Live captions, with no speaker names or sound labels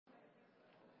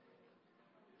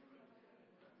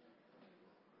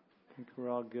think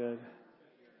we're all good.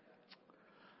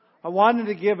 I wanted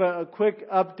to give a quick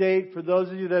update for those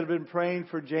of you that have been praying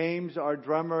for James, our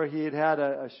drummer. He had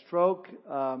a stroke.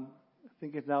 I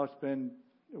think it's been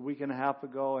a week and a half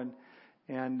ago, and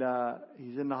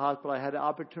he's in the hospital. I had the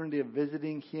opportunity of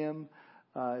visiting him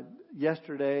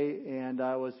yesterday, and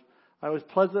I was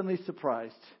pleasantly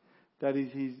surprised that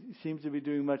he seems to be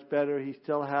doing much better. He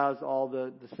still has all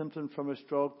the symptoms from a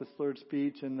stroke, the slurred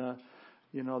speech, and the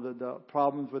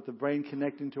problems with the brain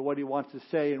connecting to what he wants to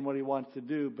say and what he wants to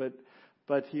do.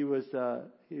 But he was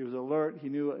alert. He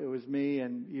knew it was me,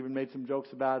 and even made some jokes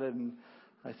about it. And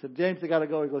I said, "James, I got to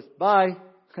go." He goes, "Bye."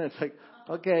 And it's like,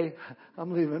 okay,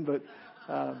 I'm leaving. But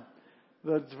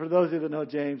for those of you that know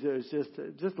James, it was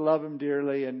just love him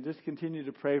dearly and just continue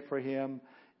to pray for him.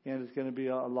 And it's going to be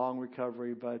a long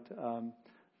recovery, but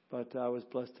I was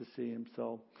blessed to see him.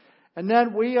 So. And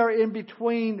then we are in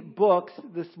between books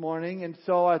this morning, and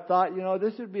so I thought,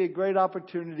 this would be a great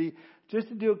opportunity just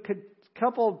to do a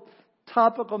couple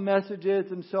topical messages.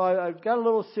 And so I've got a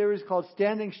little series called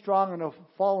Standing Strong in a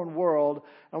Fallen World,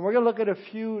 and we're going to look at a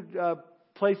few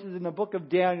places in the book of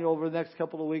Daniel over the next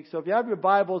couple of weeks. So if you have your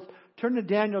Bibles, turn to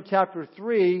Daniel chapter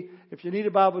 3. If you need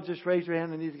a Bible, just raise your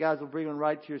hand, and these guys will bring one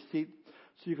right to your seat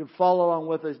so you can follow along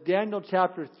with us. Daniel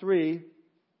chapter 3.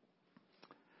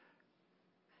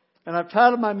 And I've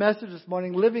titled my message this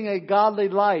morning, Living a Godly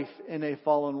Life in a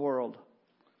Fallen World.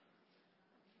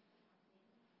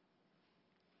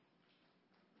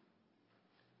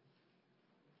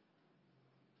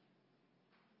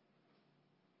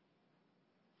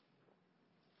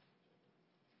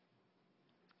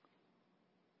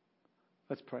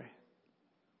 Let's pray.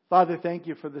 Father, thank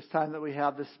you for this time that we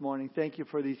have this morning. Thank you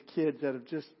for these kids that have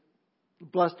just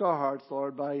blessed our hearts,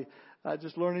 Lord, by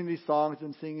just learning these songs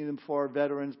and singing them for our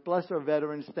veterans. Bless our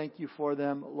veterans. Thank you for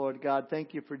them, Lord God.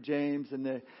 Thank you for James and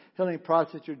the healing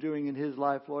process you're doing in his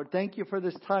life, Lord. Thank you for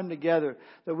this time together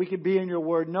that we could be in your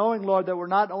word, knowing, Lord, that we're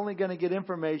not only going to get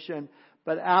information,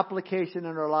 but application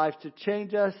in our lives to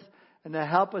change us and to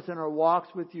help us in our walks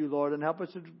with you, Lord, and help us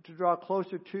to draw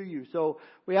closer to you. So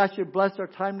we ask you to bless our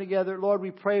time together. Lord,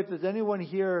 we pray if there's anyone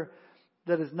here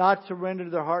that has not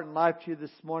surrendered their heart and life to you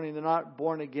this morning, they're not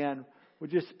born again,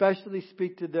 would you especially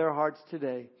speak to their hearts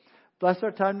today? Bless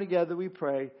our time together, we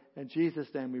pray. In Jesus'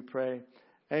 name we pray.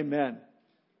 Amen.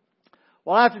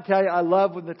 Well, I have to tell you, I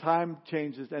love when the time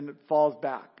changes and it falls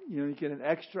back. You get an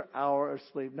extra hour of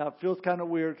sleep. Now, it feels kind of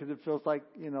weird because it feels like,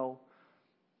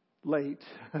 late,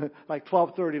 like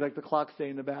 12:30, like the clock's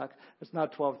saying in the back. It's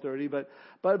not 12:30,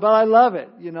 but I love it,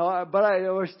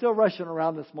 we're still rushing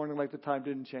around this morning like the time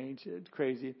didn't change. It's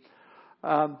crazy.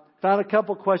 Found a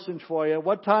couple questions for you.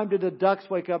 What time did the ducks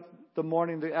wake up the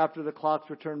morning after the clocks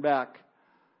returned back?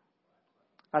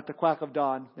 At the quack of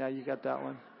dawn. Yeah, you got that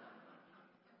one.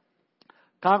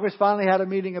 Congress finally had a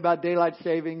meeting about daylight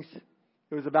savings.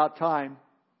 It was about time.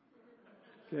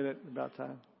 Get it? About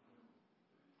time.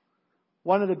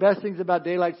 One of the best things about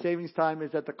daylight savings time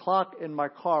is that the clock in my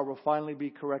car will finally be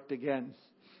correct again.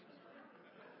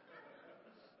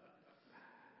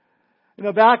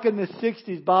 Back in the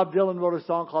 60s, Bob Dylan wrote a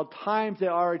song called Times They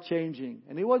Are A-Changing.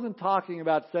 And he wasn't talking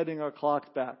about setting our clocks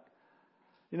back.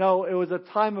 It was a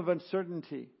time of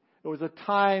uncertainty. It was a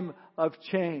time of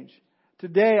change.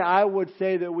 Today, I would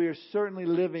say that we are certainly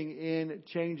living in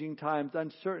changing times,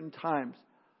 uncertain times.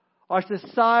 Our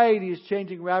society is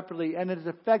changing rapidly, and it is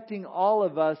affecting all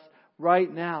of us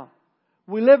right now.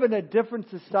 We live in a different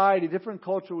society, different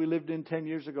culture we lived in 10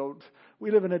 years ago.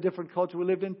 We live in a different culture we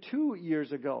lived in 2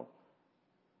 years ago.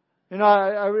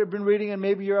 I've been reading, and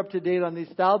maybe you're up to date on these.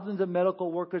 Thousands of medical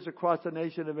workers across the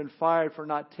nation have been fired for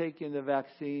not taking the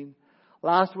vaccine.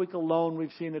 Last week alone,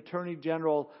 we've seen attorney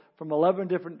generals from 11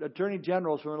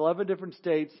 different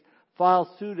states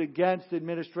file suit against the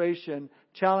administration,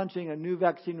 challenging a new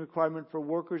vaccine requirement for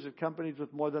workers at companies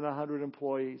with more than 100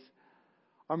 employees.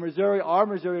 Our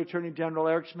Missouri Attorney General,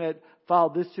 Eric Schmidt,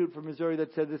 filed this suit for Missouri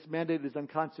that said this mandate is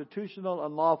unconstitutional,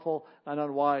 unlawful, and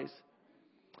unwise.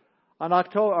 On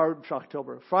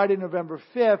Friday, November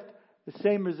 5th, the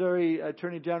same Missouri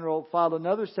Attorney General filed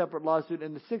another separate lawsuit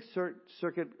in the Sixth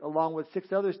Circuit along with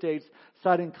 6 other states,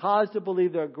 citing cause to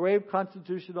believe there are grave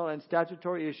constitutional and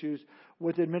statutory issues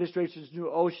with the administration's new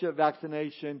OSHA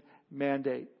vaccination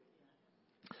mandate.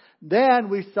 Then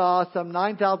we saw some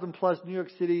 9,000 plus New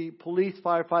York City police,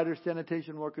 firefighters,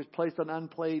 sanitation workers placed on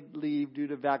unpaid leave due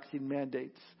to vaccine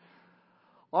mandates.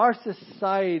 Our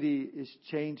society is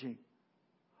changing.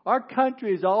 Our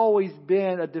country has always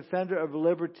been a defender of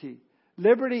liberty.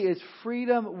 Liberty is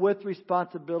freedom with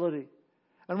responsibility.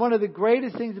 And one of the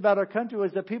greatest things about our country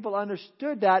was that people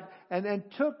understood that and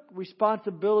took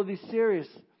responsibility serious.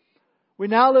 We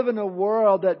now live in a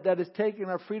world that is taking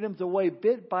our freedoms away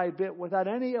bit by bit without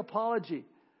any apology.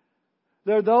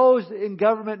 There are those in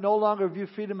government no longer view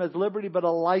freedom as liberty, but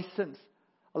a license.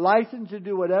 A license to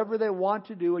do whatever they want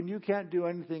to do, and you can't do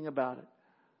anything about it.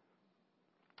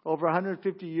 Over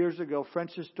 150 years ago,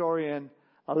 French historian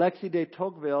Alexis de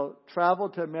Tocqueville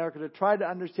traveled to America to try to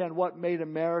understand what made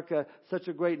America such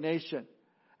a great nation.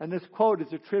 And this quote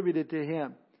is attributed to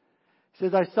him. He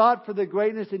says, "I sought for the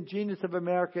greatness and genius of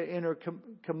America in her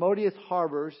commodious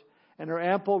harbors and her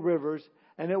ample rivers,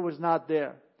 and it was not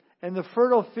there. In the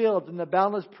fertile fields and the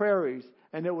boundless prairies,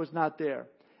 and it was not there.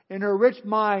 In her rich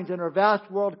mines and her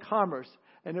vast world commerce,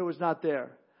 and it was not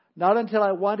there. Not until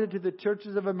I went into the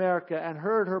churches of America and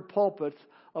heard her pulpits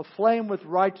aflame with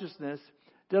righteousness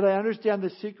did I understand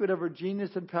the secret of her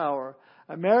genius and power.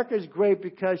 America is great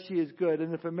because she is good,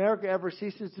 and if America ever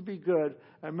ceases to be good,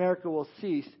 America will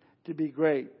cease to be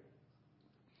great."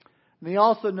 And he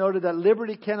also noted that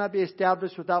liberty cannot be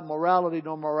established without morality,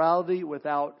 nor morality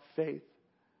without faith.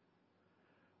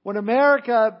 When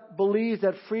America believes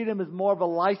that freedom is more of a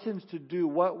license to do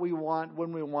what we want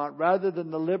when we want, rather than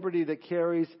the liberty that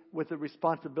carries with it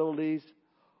responsibilities,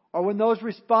 or when those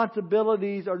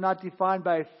responsibilities are not defined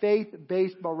by a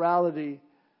faith-based morality,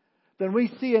 then we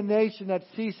see a nation that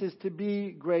ceases to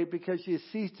be great because she has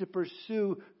ceased to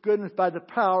pursue goodness by the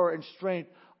power and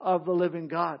strength of the living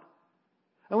God.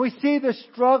 And we see the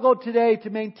struggle today to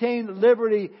maintain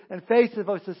liberty in face of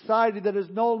a society that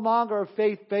is no longer a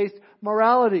faith-based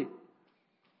morality.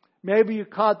 Maybe you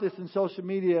caught this in social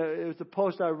media. It was a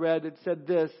post I read. It said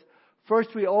this: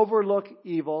 "First we overlook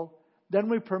evil, then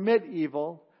we permit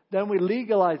evil, then we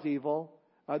legalize evil,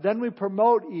 then we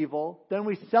promote evil, then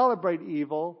we celebrate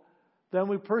evil, then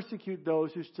we persecute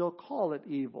those who still call it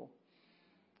evil."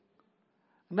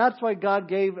 And that's why God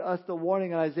gave us the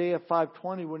warning in Isaiah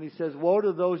 5:20 when He says, "Woe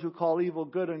to those who call evil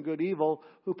good and good evil,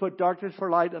 who put darkness for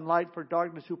light and light for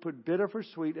darkness, who put bitter for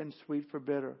sweet and sweet for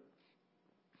bitter."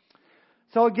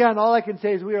 So again, all I can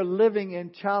say is we are living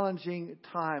in challenging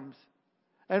times.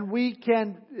 And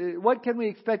what can we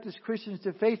expect as Christians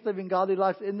to face living godly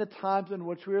lives in the times in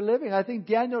which we are living? I think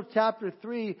Daniel chapter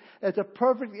 3 is a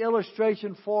perfect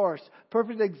illustration for us,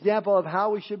 perfect example of how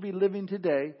we should be living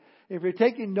today. If you're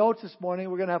taking notes this morning,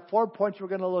 we're going to have 4 points we're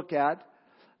going to look at.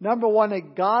 Number 1, a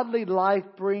godly life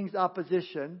brings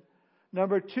opposition.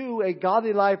 Number 2, a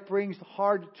godly life brings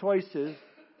hard choices.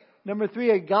 Number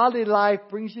 3, a godly life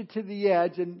brings you to the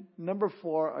edge. And number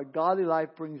 4, a godly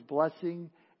life brings blessing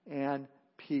and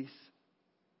peace.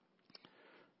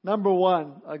 Number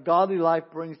 1, a godly life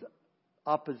brings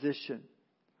opposition.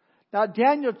 Now,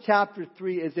 Daniel chapter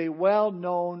 3 is a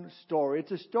well-known story.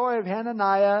 It's a story of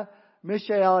Hananiah,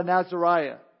 Mishael, and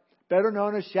Azariah, better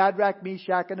known as Shadrach,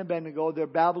 Meshach, and Abednego. Their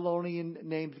Babylonian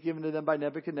names given to them by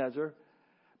Nebuchadnezzar.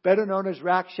 Better known as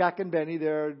Rak, Shak, and Benny.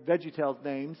 Their VeggieTales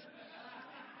names.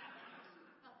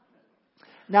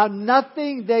 Now,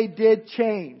 nothing they did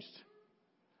changed,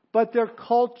 but their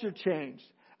culture changed,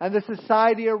 and the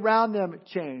society around them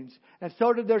changed, and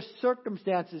so did their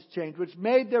circumstances change, which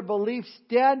made their beliefs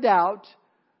stand out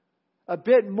a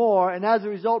bit more, and as a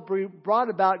result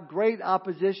brought about great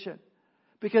opposition.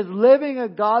 Because living a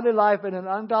godly life in an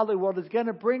ungodly world is going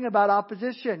to bring about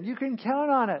opposition. You can count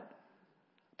on it.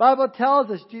 The Bible tells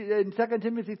us in 2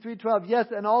 Timothy 3:12,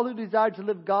 "Yes, and all who desire to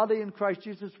live godly in Christ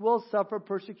Jesus will suffer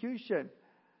persecution."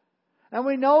 And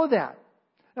we know that.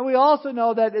 And we also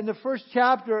know that in the first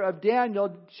chapter of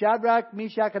Daniel, Shadrach,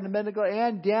 Meshach, and Abednego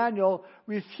and Daniel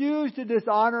refused to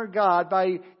dishonor God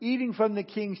by eating from the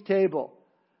king's table.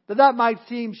 Now, that might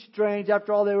seem strange.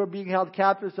 After all, they were being held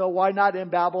captive, so why not in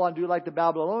Babylon do like the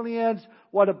Babylonians?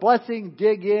 What a blessing,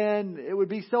 dig in. It would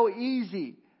be so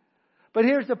easy. But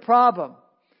here's the problem.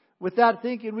 With that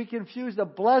thinking, we confuse a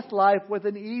blessed life with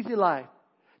an easy life.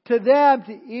 To them,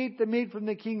 to eat the meat from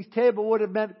the king's table would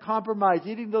have meant compromise,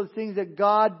 eating those things that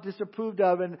God disapproved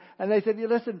of. And they said,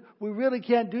 listen, we really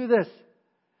can't do this.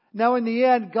 Now, in the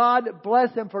end, God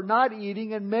blessed them for not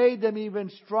eating and made them even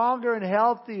stronger and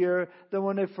healthier than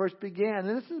when they first began.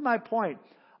 And this is my point.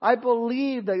 I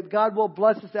believe that God will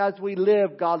bless us as we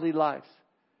live godly lives,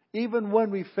 even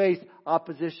when we face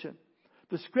opposition.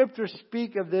 The Scriptures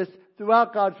speak of this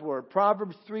throughout God's Word.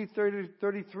 Proverbs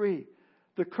 3:33.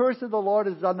 "The curse of the Lord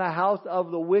is on the house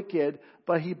of the wicked,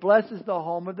 but He blesses the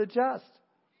home of the just."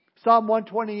 Psalm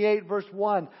 128 verse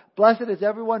 1. "Blessed is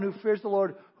everyone who fears the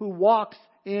Lord, who walks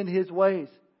in His ways."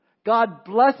 God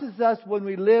blesses us when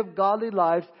we live godly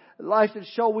lives that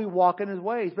show we walk in His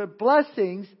ways. But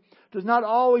blessings does not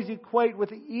always equate with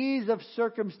the ease of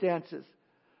circumstances.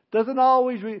 Doesn't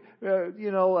always,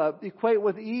 equate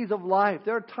with ease of life.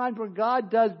 There are times when God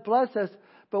does bless us,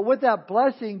 But with that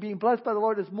blessing, being blessed by the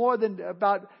Lord is more than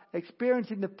about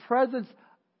experiencing the presence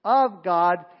of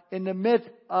God in the midst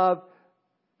of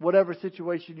whatever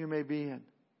situation you may be in.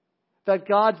 That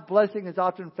God's blessing is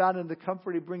often found in the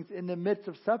comfort He brings in the midst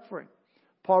of suffering.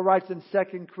 Paul writes in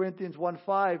 2 Corinthians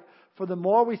 1:5, "For the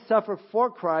more we suffer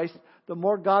for Christ, the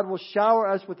more God will shower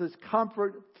us with His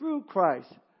comfort through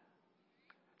Christ."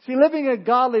 See, living a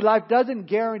godly life doesn't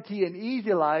guarantee an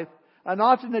easy life, and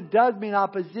often it does mean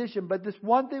opposition. But this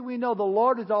one thing we know, the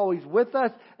Lord is always with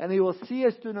us, and He will see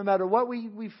us through no matter what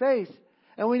we face.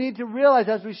 And we need to realize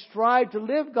as we strive to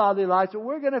live godly lives that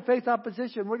we're going to face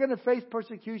opposition. We're going to face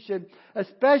persecution,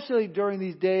 especially during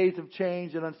these days of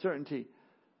change and uncertainty.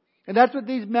 And that's what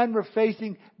these men were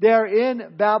facing there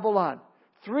in Babylon.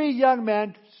 3 young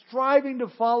men striving to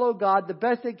follow God the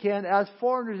best they can as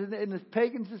foreigners in this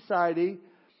pagan society,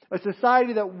 a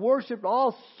society that worshipped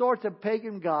all sorts of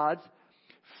pagan gods,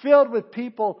 filled with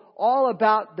people all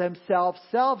about themselves,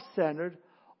 self-centered.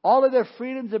 All of their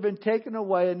freedoms have been taken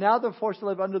away, and now they're forced to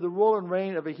live under the rule and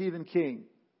reign of a heathen king.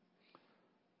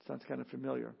 Sounds kind of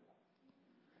familiar.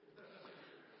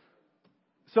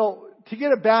 So, to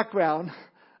get a background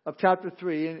of chapter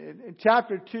 3, in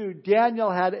chapter 2,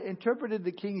 Daniel had interpreted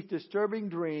the king's disturbing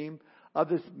dream of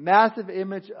this massive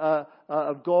image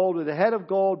of gold with a head of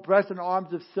gold, breasts and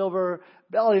arms of silver,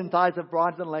 belly and thighs of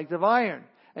bronze, and legs of iron.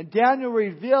 And Daniel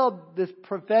revealed this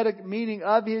prophetic meaning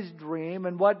of his dream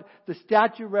and what the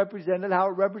statue represented, how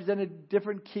it represented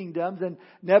different kingdoms. And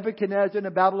Nebuchadnezzar in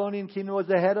the Babylonian kingdom was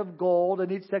the head of gold,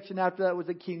 and each section after that was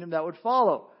a kingdom that would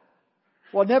follow.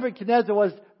 Well, Nebuchadnezzar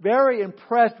was very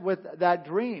impressed with that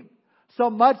dream. So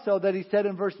much so that he said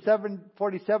in verse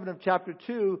 747 of chapter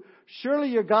 2, "Surely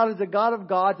your God is a God of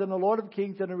gods and a Lord of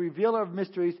kings and a revealer of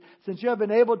mysteries, since you have been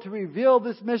able to reveal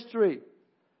this mystery."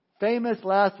 Famous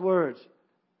last words.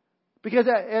 Because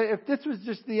if this was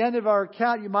just the end of our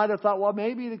account, you might have thought, well,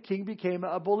 maybe the king became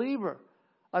a believer.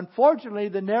 Unfortunately,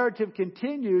 the narrative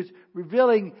continues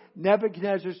revealing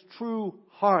Nebuchadnezzar's true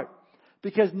heart.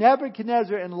 Because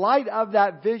Nebuchadnezzar, in light of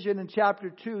that vision in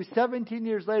chapter 2, 17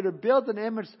 years later, built an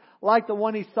image like the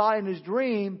one he saw in his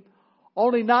dream.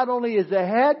 Not only is the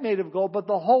head made of gold, but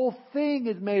the whole thing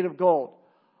is made of gold.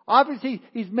 Obviously,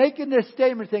 he's making this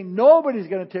statement saying, nobody's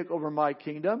going to take over my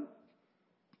kingdom.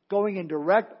 Going in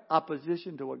direct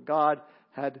opposition to what God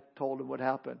had told him would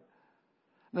happen.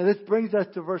 Now this brings us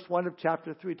to verse 1 of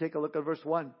chapter 3. Take a look at verse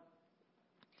 1.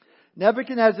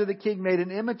 "Nebuchadnezzar the king made an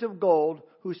image of gold,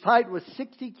 whose height was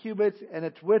 60 cubits and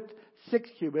its width 6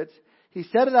 cubits. He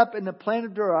set it up in the plain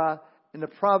of Dura in the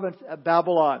province of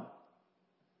Babylon."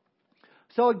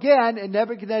 So again, in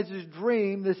Nebuchadnezzar's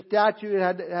dream, the statue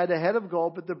had a head of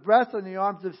gold, but the breast and the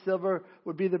arms of silver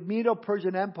would be the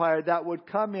Medo-Persian Empire that would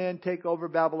come in, take over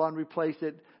Babylon, replace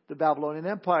it, the Babylonian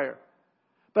Empire.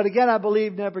 But again, I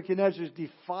believe Nebuchadnezzar is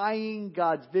defying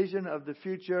God's vision of the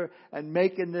future and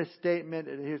making this statement.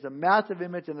 And here's a massive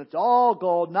image, and it's all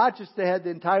gold, not just the head, the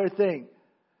entire thing.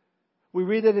 We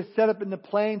read that it's set up in the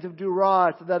plains of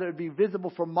Dura so that it would be visible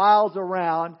for miles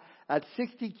around. At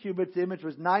 60 cubits, the image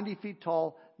was 90 feet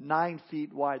tall, 9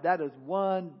 feet wide. That is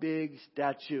one big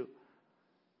statue.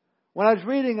 When I was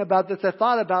reading about this, I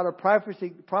thought about a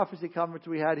prophecy conference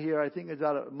we had here, I think it was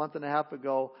about a month and a half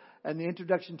ago, and the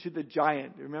introduction to the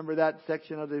giant. Remember that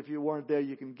section of it? If you weren't there,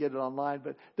 you can get it online.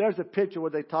 But there's a picture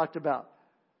what they talked about.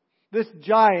 This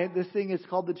giant, this thing is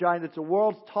called the giant. It's the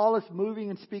world's tallest moving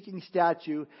and speaking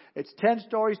statue. It's 10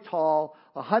 stories tall,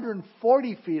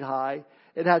 140 feet high.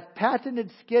 It has patented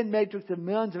skin matrix of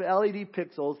millions of LED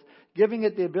pixels, giving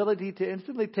it the ability to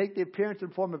instantly take the appearance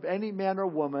and form of any man or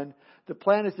woman. The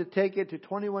plan is to take it to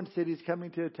 21 cities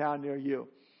coming to a town near you.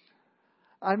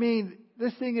 I mean,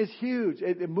 this thing is huge.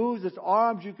 It moves its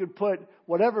arms. You could put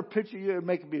whatever picture you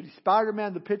make it be.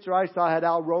 Spider-Man, the picture I saw had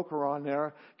Al Roker on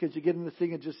there because you get in this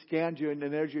thing and just scans you and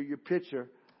then there's your picture.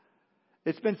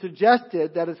 It's been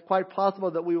suggested that it's quite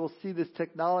possible that we will see this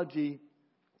technology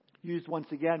used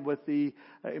once again with the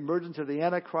emergence of the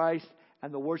Antichrist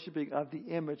and the worshiping of the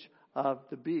image of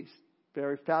the beast.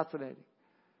 Very fascinating.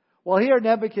 Well, here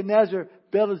Nebuchadnezzar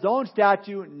built his own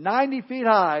statue 90 feet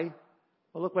high.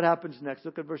 Well, look what happens next.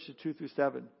 Look at verses 2 through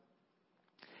 7.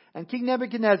 "And King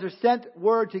Nebuchadnezzar sent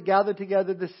word to gather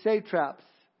together the satraps."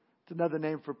 It's another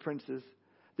name for princes.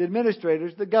 "The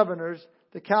administrators, the governors,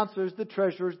 the counselors, the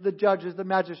treasurers, the judges, the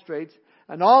magistrates,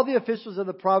 and all the officials of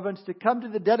the province to come to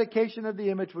the dedication of the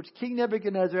image which King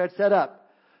Nebuchadnezzar had set up.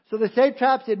 So the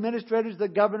satraps, the administrators, the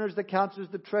governors, the counselors,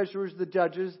 the treasurers, the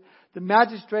judges, the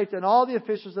magistrates, and all the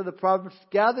officials of the province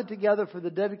gathered together for the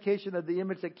dedication of the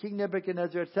image that King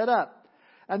Nebuchadnezzar had set up.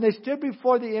 And they stood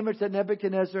before the image that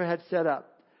Nebuchadnezzar had set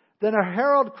up. Then a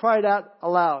herald cried out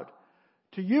aloud,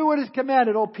 To you it is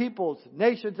commanded, O peoples,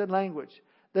 nations, and language,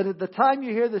 that at the time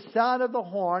you hear the sound of the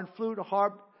horn, flute,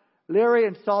 harp, lyre,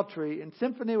 and psaltery, and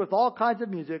symphony with all kinds of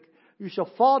music, you shall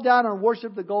fall down and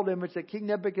worship the gold image that King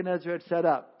Nebuchadnezzar had set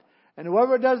up. And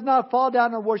whoever does not fall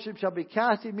down and worship shall be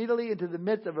cast immediately into the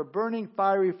midst of a burning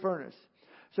fiery furnace.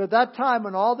 So at that time,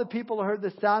 when all the people heard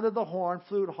the sound of the horn,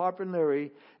 flute, harp, and lyre,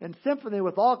 and symphony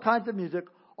with all kinds of music,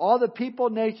 all the people,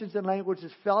 nations, and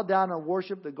languages fell down and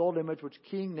worshipped the gold image which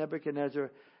King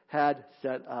Nebuchadnezzar had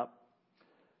set up.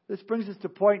 This brings us to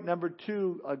point number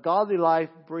 2. A godly life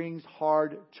brings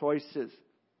hard choices.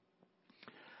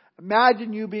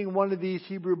 Imagine you being one of these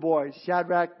Hebrew boys,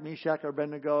 Shadrach, Meshach, or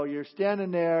Abednego. You're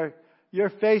standing there. You're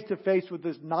face to face with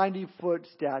this 90-foot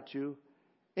statue,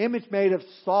 image made of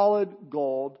solid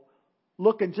gold,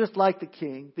 looking just like the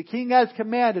king. The king has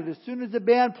commanded, as soon as the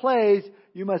band plays,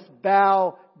 you must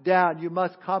bow down. You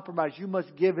must compromise. You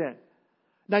must give in.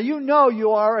 Now you know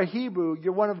you are a Hebrew.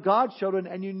 You're one of God's children,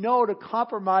 and you know to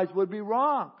compromise would be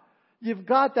wrong. You've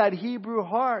got that Hebrew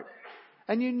heart,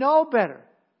 and you know better.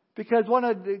 Because one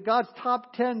of God's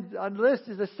top 10 on the list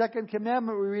is the second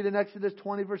commandment we read in Exodus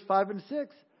 20, verse 5 and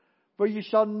 6. For you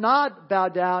shall not bow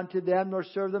down to them nor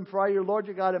serve them, for I, your Lord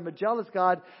your God, am a jealous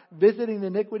God, visiting the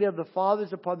iniquity of the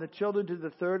fathers upon the children to the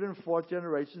third and fourth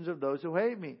generations of those who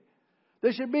hate me.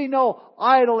 There should be no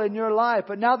idol in your life.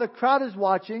 But now the crowd is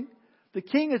watching. The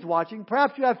king is watching.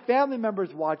 Perhaps you have family members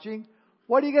watching.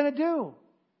 What are you going to do?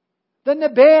 Then the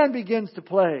band begins to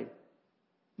play.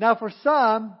 Now for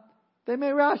some, they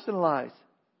may rationalize.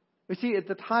 You see, at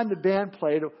the time the band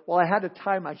played, well, I had to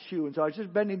tie my shoe. And so I was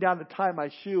just bending down to tie my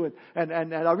shoe. And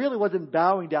I really wasn't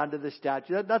bowing down to the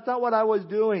statue. That's not what I was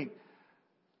doing.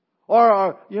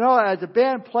 Or as the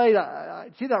band played,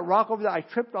 see that rock over there? I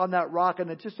tripped on that rock, and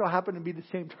it just so happened to be the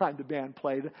same time the band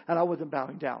played, and I wasn't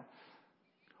bowing down.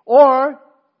 Or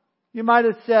you might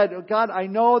have said, oh, God, I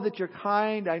know that you're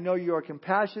kind. I know you are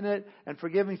compassionate and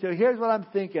forgiving. So here's what I'm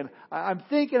thinking. I'm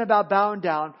thinking about bowing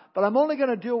down, but I'm only going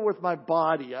to do it with my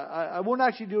body. I won't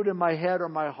actually do it in my head or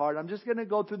my heart. I'm just going to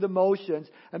go through the motions.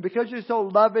 And because you're so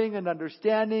loving and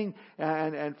understanding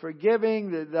and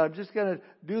forgiving, that I'm just going to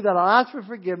do that. I'll ask for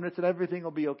forgiveness and everything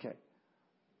will be okay.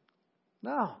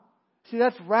 No. See,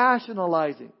 that's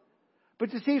rationalizing.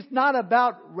 But you see, it's not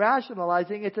about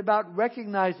rationalizing. It's about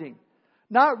recognizing.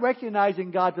 Not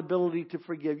recognizing God's ability to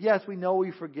forgive. Yes, we know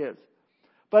He forgives.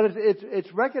 But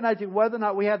it's recognizing whether or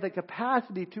not we have the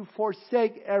capacity to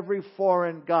forsake every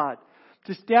foreign god.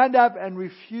 To stand up and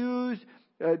refuse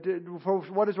for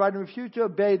what is right and refuse to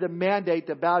obey the mandate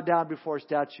to bow down before a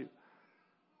statue.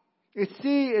 You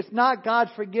see, it's not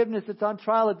God's forgiveness that's on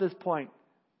trial at this point.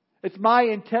 It's my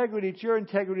integrity, it's your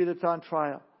integrity that's on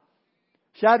trial.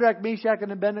 Shadrach, Meshach,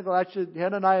 and Abednego, actually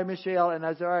Hananiah, Mishael, and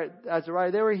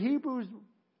Azariah, they were Hebrews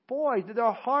boys.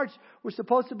 Their hearts were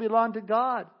supposed to belong to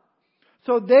God.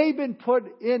 So they've been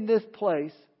put in this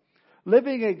place,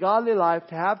 living a godly life,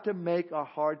 to have to make a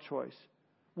hard choice.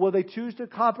 Will they choose to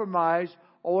compromise,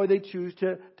 or will they choose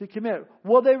to commit?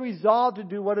 Will they resolve to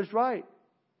do what is right?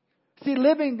 See,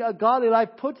 living a godly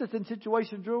life puts us in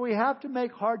situations where we have to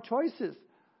make hard choices.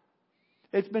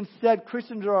 It's been said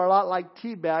Christians are a lot like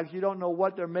tea bags. You don't know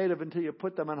what they're made of until you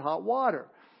put them in hot water.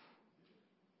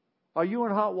 Are you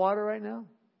in hot water right now?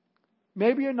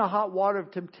 Maybe you're in the hot water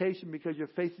of temptation because you're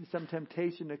facing some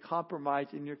temptation to compromise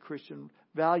in your Christian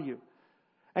value.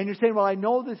 And you're saying, well, I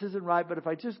know this isn't right, but if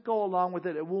I just go along with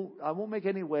it, I won't make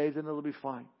any waves and it'll be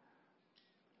fine.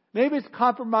 Maybe it's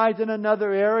compromise in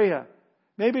another area.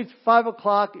 Maybe it's 5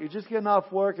 o'clock, you're just getting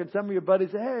off work, and some of your buddies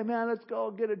say, hey man, let's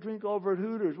go get a drink over at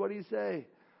Hooters. What do you say?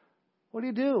 What do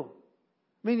you do?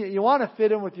 I mean, you want to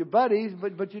fit in with your buddies,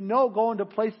 but you know going to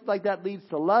places like that leads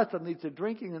to lust and leads to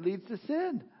drinking and leads to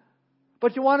sin.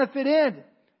 But you want to fit in.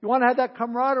 You want to have that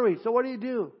camaraderie. So what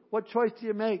do? What choice do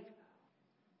you make?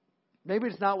 Maybe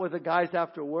it's not with the guys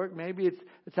after work. Maybe it's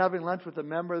having lunch with a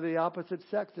member of the opposite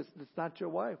sex. It's not your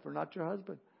wife or not your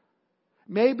husband.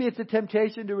 Maybe it's a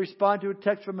temptation to respond to a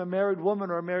text from a married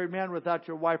woman or a married man without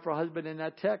your wife or husband in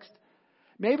that text.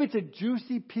 Maybe it's a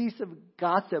juicy piece of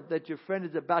gossip that your friend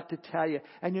is about to tell you,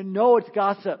 and you know it's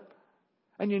gossip,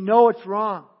 and you know it's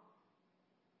wrong.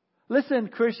 Listen,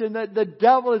 Christian, the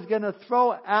devil is going to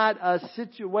throw at us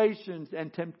situations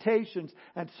and temptations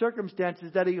and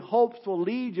circumstances that he hopes will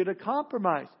lead you to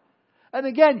compromise. And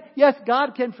again, yes,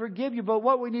 God can forgive you, but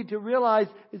what we need to realize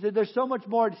is that there's so much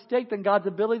more at stake than God's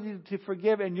ability to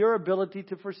forgive and your ability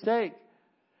to forsake.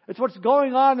 It's what's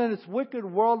going on in this wicked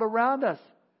world around us.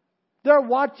 They're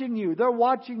watching you. They're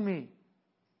watching me.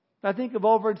 I think of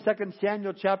over in 2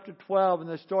 Samuel chapter 12 and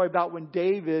the story about when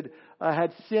David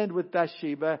had sinned with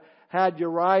Bathsheba, had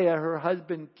Uriah, her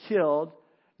husband, killed.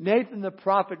 Nathan the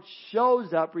prophet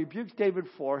shows up, rebukes David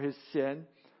for his sin.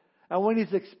 And when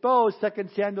he's exposed, 2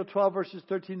 Samuel 12 verses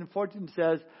 13 and 14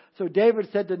 says, so David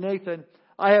said to Nathan,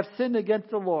 I have sinned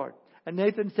against the Lord. And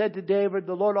Nathan said to David,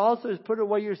 the Lord also has put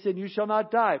away your sin. You shall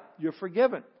not die. You're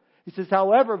forgiven. He says,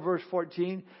 however, verse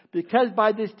 14, because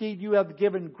by this deed you have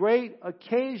given great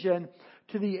occasion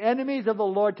to the enemies of the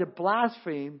Lord to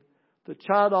blaspheme, the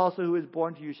child also who is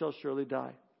born to you shall surely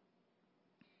die.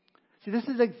 See, this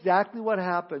is exactly what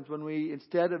happens when we,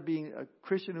 instead of being a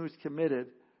Christian who is committed,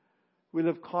 we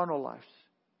live carnal lives,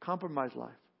 compromised life.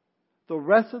 The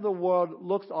rest of the world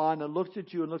looks on and looks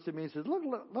at you and looks at me and says,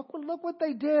 look what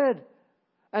they did.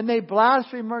 And they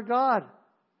blaspheme our God.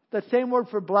 That same word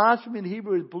for blasphemy in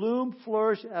Hebrew is bloom,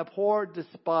 flourish, abhor,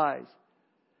 despise.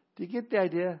 Do you get the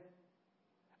idea?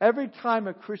 Every time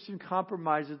a Christian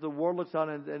compromises, the world looks on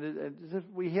and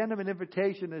we hand them an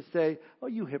invitation and say, oh,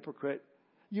 you hypocrite.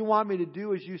 You want me to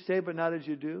do as you say, but not as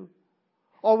you do?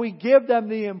 Or we give them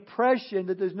the impression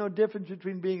that there's no difference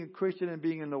between being a Christian and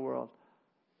being in the world.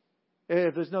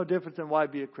 If there's no difference, then why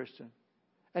be a Christian?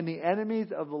 And the enemies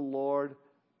of the Lord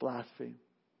blaspheme.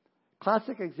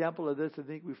 Classic example of this, I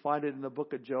think we find it in the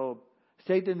book of Job.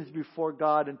 Satan is before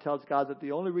God and tells God that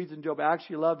the only reason Job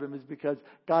actually loved him is because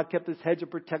God kept this hedge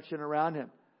of protection around him.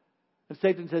 And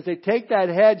Satan says, hey, take that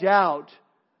hedge out,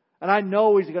 and I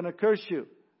know he's going to curse you.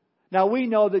 Now we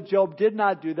know that Job did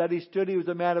not do that. He was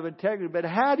a man of integrity. But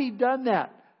had he done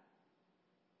that,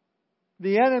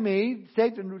 the enemy,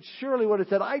 Satan, surely would have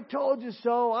said, I told you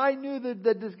so. I knew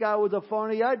that this guy was a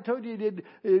phony. I told you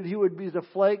he would be a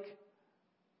flake.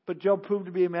 But Job proved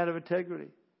to be a man of integrity.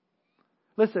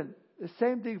 Listen, the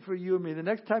same thing for you and me. The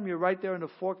next time you're right there in a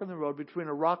fork in the road between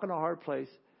a rock and a hard place,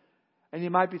 and you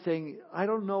might be saying, I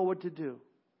don't know what to do.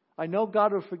 I know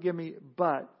God will forgive me,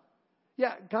 but...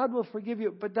 yeah, God will forgive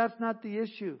you, but that's not the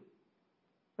issue.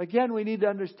 Again, we need to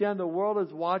understand the world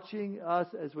is watching us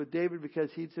as with David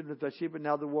because he'd sinned with Bathsheba.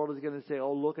 Now the world is going to say,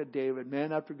 oh, look at David,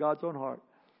 man after God's own heart.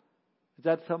 Is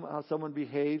that how someone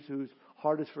behaves whose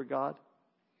heart is for God?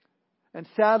 And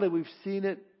sadly, we've seen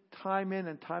it time in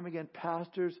and time again.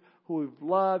 Pastors who we've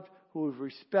loved, who we've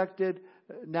respected,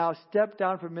 now step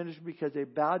down from ministry because they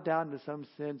bowed down to some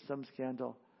sin, some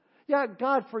scandal. Yeah,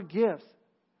 God forgives.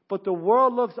 But the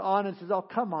world looks on and says, oh,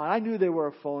 come on. I knew they were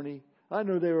a phony. I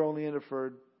knew they were only in it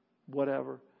for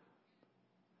whatever.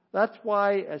 That's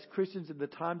why, as Christians in the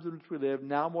times in which we live,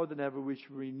 now more than ever, we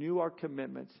should renew our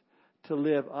commitments to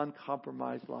live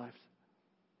uncompromised lives.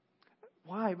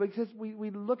 Why? Because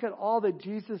we look at all that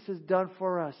Jesus has done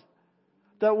for us.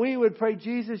 That we would pray,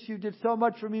 Jesus, you did so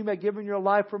much for me by giving your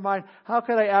life for mine. How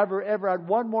could I ever add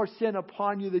one more sin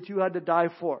upon you that you had to die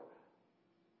for?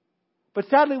 But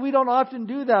sadly, we don't often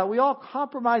do that. We all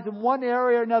compromise in one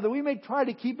area or another. We may try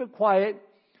to keep it quiet.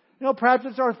 Perhaps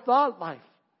it's our thought life.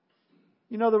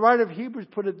 The writer of Hebrews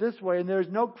put it this way, and there is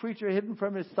no creature hidden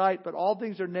from his sight, but all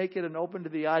things are naked and open to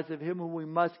the eyes of him whom we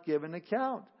must give an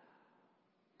account.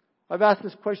 I've asked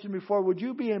this question before. Would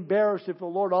you be embarrassed if the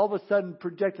Lord all of a sudden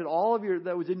projected all of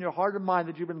that was in your heart and mind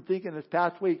that you've been thinking this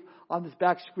past week on this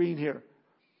back screen here?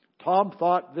 Tom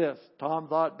thought this. Tom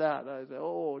thought that. I say,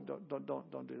 oh,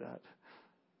 don't do that.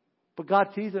 But God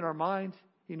sees in our minds.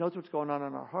 He knows what's going on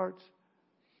in our hearts.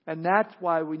 And that's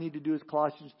why we need to do as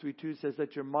Colossians 3:2 says,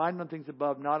 that your mind on things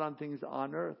above, not on things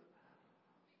on earth.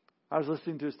 I was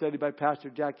listening to a study by Pastor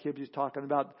Jack Hibbs. He's talking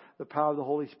about the power of the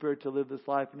Holy Spirit to live this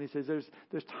life. And he says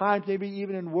there's times, maybe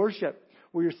even in worship,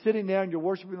 where you're sitting there and you're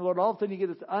worshiping the Lord. All of a sudden you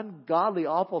get this ungodly,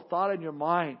 awful thought in your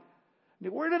mind.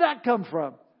 Where did that come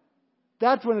from?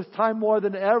 That's when it's time more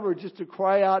than ever just to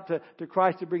cry out to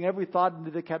Christ, to bring every thought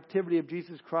into the captivity of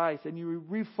Jesus Christ. And you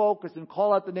refocus and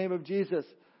call out the name of Jesus.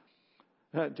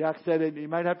 Jack said you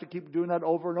might have to keep doing that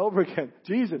over and over again.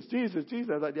 Jesus, Jesus,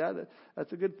 Jesus. I thought, yeah,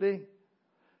 that's a good thing.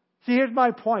 See, here's my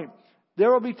point.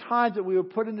 There will be times that we will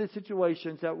put into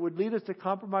situations that would lead us to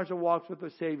compromise our walks with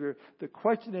the Savior. The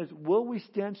question is, will we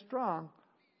stand strong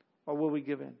or will we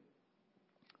give in?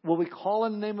 Will we call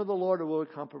on the name of the Lord or will we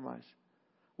compromise?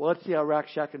 Well, let's see how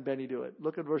Rakshak and Benny do it.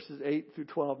 Look at verses 8 through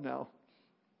 12 now.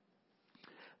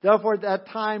 Therefore, at that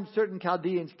time, certain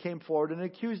Chaldeans came forward and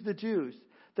accused the Jews.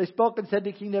 They spoke and said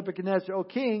to King Nebuchadnezzar, O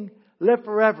king, live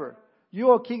forever.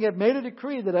 You, O king, have made a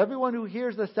decree that everyone who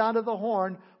hears the sound of the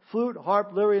horn, flute,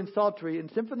 harp, lyre, and psaltery,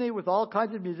 and symphony with all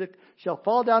kinds of music, shall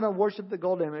fall down and worship the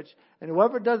gold image. And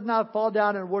whoever does not fall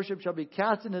down and worship shall be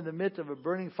cast into the midst of a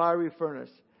burning fiery furnace.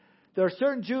 There are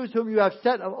certain Jews whom you have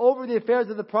set over the affairs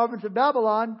of the province of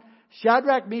Babylon,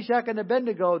 Shadrach, Meshach, and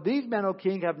Abednego. These men, O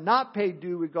king, have not paid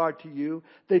due regard to you.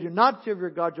 They do not serve your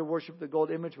gods or worship the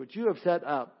gold image which you have set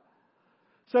up.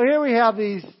 So here we have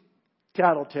these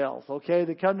tattletales. Okay,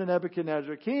 they come to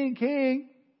Nebuchadnezzar, king, king.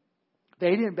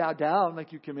 They didn't bow down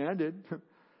like you commanded.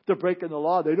 They're breaking the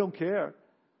law. They don't care.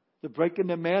 They're breaking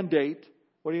the mandate.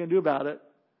 What are you going to do about it?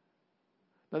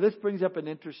 Now this brings up an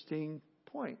interesting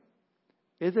point.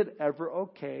 Is it ever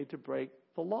okay to break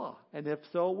the law? And if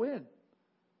so, when?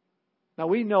 Now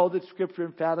we know that Scripture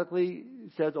emphatically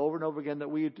says over and over again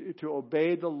that we are to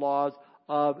obey the laws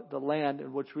of the land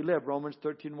in which we live. Romans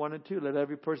 13:1 and 2. Let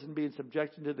every person be in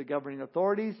subjection to the governing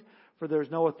authorities, for there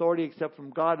is no authority except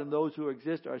from God, and those who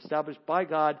exist are established by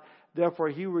God. Therefore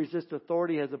he who resists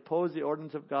authority has opposed the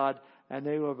ordinance of God, and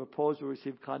they who have opposed will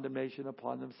receive condemnation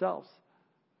upon themselves.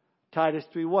 Titus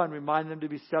 3:1. Remind them to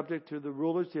be subject to the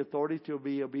rulers, the authorities, to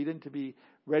be obedient, to be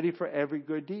ready for every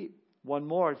good deed. One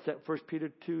more, 1 Peter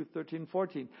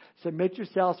 2:13-14. Submit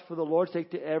yourselves for the Lord's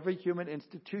sake to every human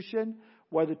institution,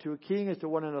 whether to a king as to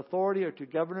one in authority, or to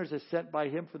governors as sent by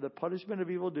him for the punishment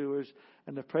of evildoers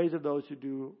and the praise of those who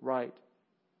do right.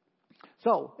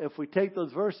 So, if we take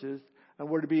those verses and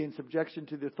we're to be in subjection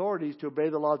to the authorities, to obey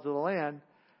the laws of the land,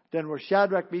 then were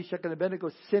Shadrach, Meshach, and Abednego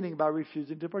sinning by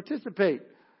refusing to participate?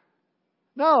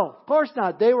 No, of course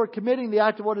not. They were committing the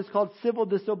act of what is called civil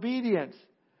disobedience.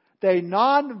 They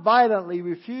non-violently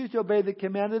refused to obey the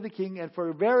command of the king, and for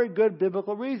a very good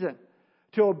biblical reason.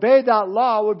 To obey that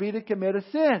law would be to commit a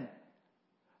sin.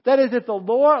 That is, if the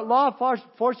law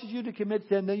forces you to commit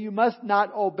sin, then you must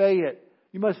not obey it.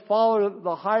 You must follow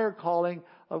the higher calling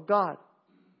of God.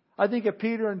 I think of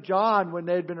Peter and John when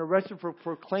they had been arrested for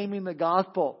proclaiming the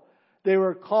gospel. They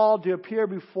were called to appear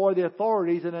before the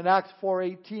authorities, and in Acts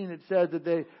 4:18 it says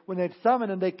that when they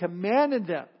summoned them, they commanded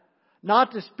them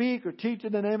not to speak or teach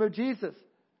in the name of Jesus.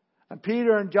 And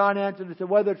Peter and John answered and said,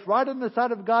 whether it's right in the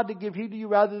sight of God to give heed to you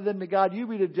rather than to God, you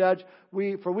be the judge.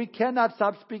 For we cannot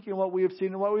stop speaking what we have seen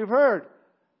and what we've heard.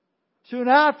 Soon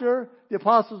after, the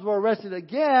apostles were arrested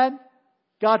again.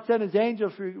 God sent His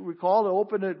angels, if you recall,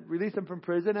 to release them from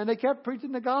prison, and they kept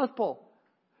preaching the gospel.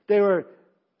 They were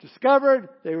discovered,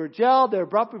 they were jailed, they were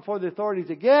brought before the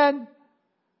authorities again.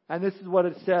 And this is what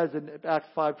it says in Acts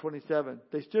 5:27.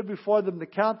 They stood before them, the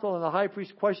council and the high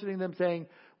priest, questioning them, saying,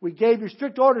 we gave you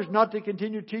strict orders not to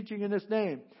continue teaching in this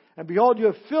name. And behold, you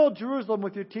have filled Jerusalem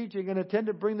with your teaching and intend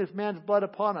to bring this man's blood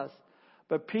upon us.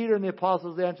 But Peter and the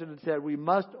apostles answered and said, we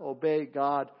must obey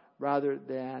God rather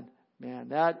than man.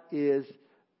 That is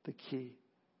the key.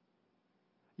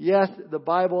 Yes, the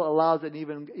Bible allows and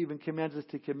even commands us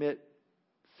to commit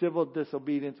civil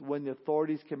disobedience when the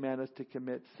authorities command us to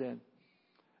commit sin.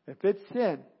 If it's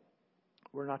sin,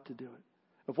 we're not to do it.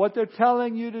 If what they're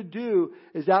telling you to do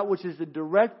is that which is in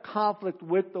direct conflict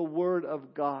with the Word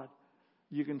of God,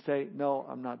 you can say, no,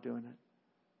 I'm not doing it.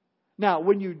 Now,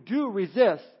 when you do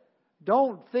resist,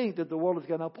 don't think that the world is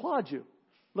going to applaud you.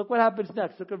 Look what happens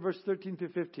next. Look at verse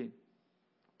 13-15.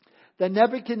 Then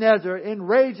Nebuchadnezzar, in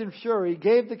rage and fury,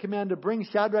 gave the command to bring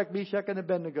Shadrach, Meshach, and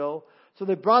Abednego. So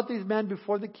they brought these men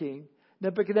before the king.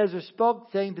 Nebuchadnezzar spoke,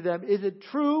 saying to them, is it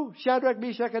true, Shadrach,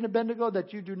 Meshach, and Abednego,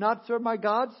 that you do not serve my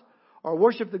gods, or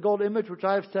worship the gold image which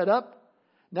I have set up?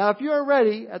 Now if you are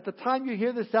ready, at the time you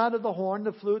hear the sound of the horn,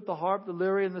 the flute, the harp, the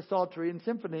lyre, and the psaltery, and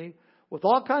symphony, with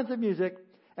all kinds of music,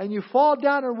 and you fall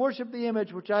down and worship the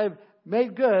image which I have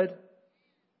made good,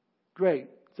 great.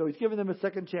 So he's giving them a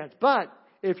second chance. But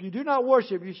if you do not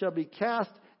worship, you shall be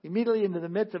cast immediately into the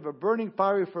midst of a burning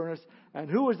fiery furnace. And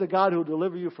who is the God who will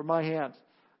deliver you from my hands?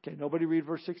 Okay, nobody read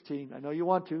verse 16. I know you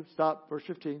want to. Stop. Verse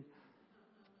 15.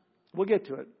 We'll get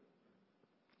to it.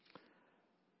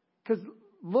 Because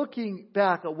looking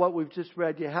back at what we've just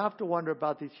read, you have to wonder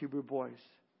about these Hebrew boys.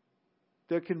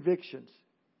 Their convictions.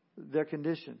 Their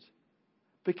conditions.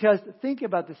 Because think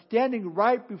about this. Standing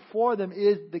right before them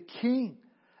is the king.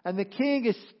 And the king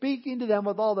is speaking to them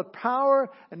with all the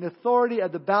power and authority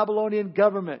of the Babylonian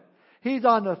government. He's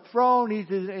on the throne.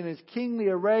 He's in his kingly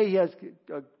array. He has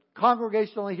a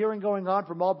congregational hearing going on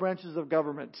from all branches of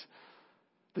government.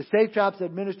 The satraps, the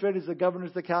administrators, the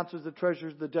governors, the counselors, the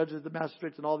treasurers, the judges, the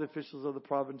magistrates, and all the officials of the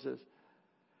provinces.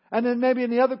 And then maybe in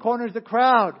the other corner is the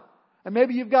crowd. And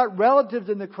maybe you've got relatives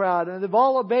in the crowd, and they've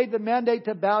all obeyed the mandate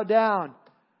to bow down.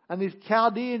 And these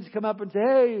Chaldeans come up and say,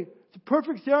 hey, it's a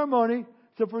perfect ceremony.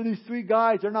 Except for these three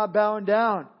guys, they're not bowing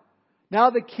down. Now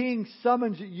the king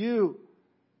summons you.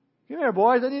 Come here,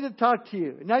 boys, I need to talk to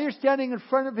you. And now you're standing in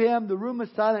front of him. The room is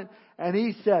silent. And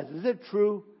he says, is it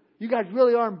true? You guys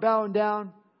really aren't bowing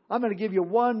down? I'm going to give you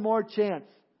one more chance.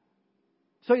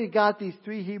 So you got these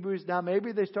three Hebrews. Now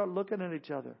maybe they start looking at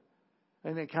each other.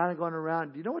 And they're kind of going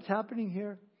around. Do you know what's happening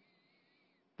here?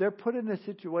 They're put in a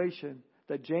situation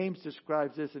that James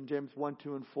describes this in James 1,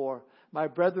 2, and 4. My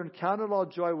brethren, count it all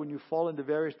joy when you fall into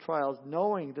various trials,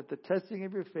 knowing that the testing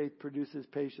of your faith produces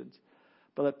patience.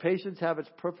 But let patience have its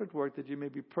perfect work, that you may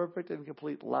be perfect and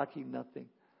complete, lacking nothing.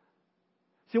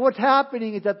 See, what's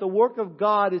happening is that the work of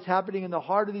God is happening in the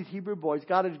heart of these Hebrew boys.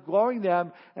 God is growing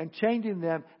them and changing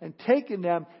them and taking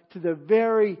them to the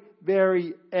very,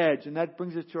 very edge. And that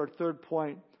brings us to our third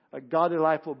point. A godly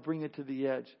life will bring it to the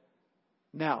edge.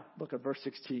 Now, look at verse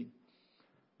 16.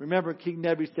 Remember, King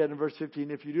Nebi said in verse 15,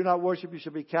 if you do not worship, you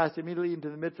shall be cast immediately into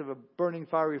the midst of a burning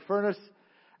fiery furnace.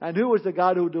 And who was the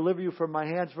God who would deliver you from my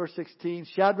hands? Verse 16,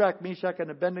 Shadrach, Meshach, and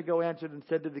Abednego answered and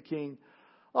said to the king,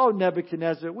 O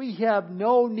Nebuchadnezzar, we have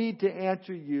no need to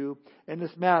answer you in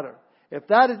this matter. If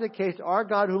that is the case, our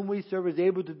God whom we serve is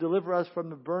able to deliver us from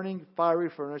the burning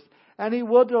fiery furnace, and He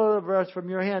will deliver us from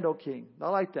your hand, O king. I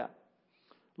like that.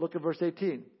 Look at verse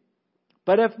 18.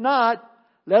 But if not,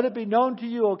 let it be known to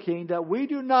you, O king, that we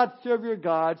do not serve your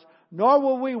gods, nor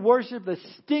will we worship the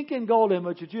stinking gold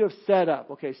image which you have set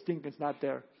up. Okay, stinking's not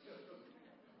there.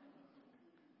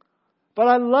 But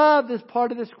I love this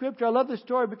part of the scripture. I love the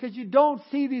story because you don't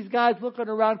see these guys looking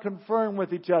around conferring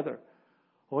with each other.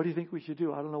 What do you think we should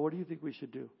do? I don't know. What do you think we should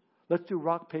do? Let's do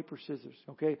rock, paper, scissors.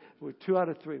 Okay? We're 2 out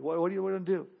of 3. What do you want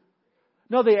to do?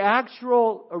 No, the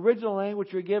actual original language,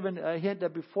 you're given a hint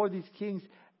that before the king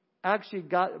actually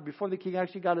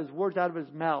got his words out of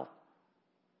his mouth,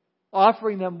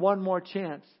 offering them one more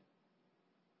chance,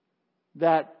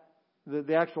 that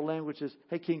the actual language is,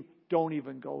 hey king, don't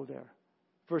even go there.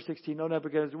 Verse 16, no,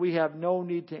 Nebuchadnezzar, we have no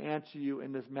need to answer you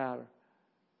in this matter.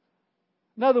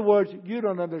 In other words, you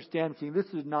don't understand, king. This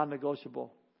is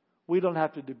non-negotiable. We don't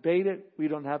have to debate it. We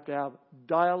don't have to have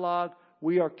dialogue.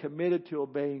 We are committed to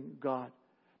obeying God.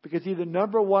 Because either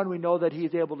number one, we know that He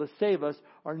is able to save us,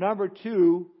 or number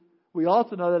two, we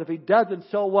also know that if He doesn't,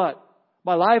 so what?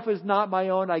 My life is not my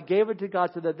own. I gave it to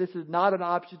God so that this is not an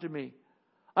option to me.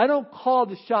 I don't call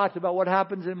the shots about what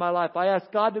happens in my life. I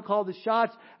ask God to call the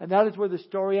shots, and that is where the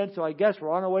story ends. So I guess we're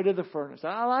on our way to the furnace.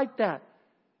 I like that.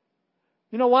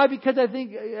 You know why? Because I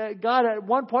think God at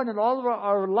one point in all of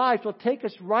our lives will take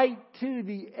us right to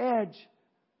the edge.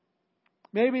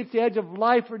 Maybe it's the edge of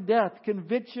life or death,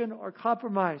 conviction or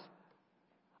compromise.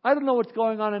 I don't know what's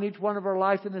going on in each one of our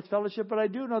lives in this fellowship, but I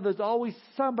do know there's always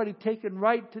somebody taken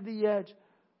right to the edge.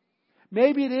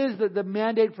 Maybe it is the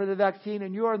mandate for the vaccine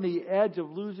and you're on the edge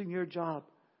of losing your job.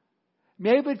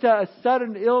 Maybe it's a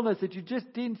sudden illness that you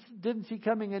just didn't see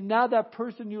coming, and now that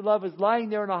person you love is lying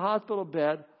there in a hospital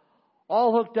bed,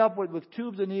 all hooked up with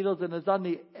tubes and needles, and is on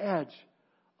the edge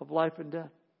of life and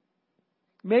death.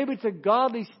 Maybe it's a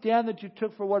godly stand that you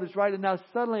took for what is right, and now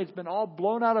suddenly it's been all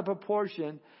blown out of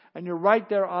proportion, and you're right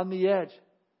there on the edge.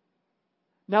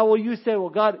 Now, will you say, well,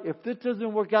 God, if this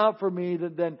doesn't work out for me,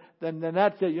 then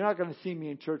that's it. You're not going to see me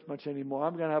in church much anymore.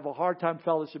 I'm going to have a hard time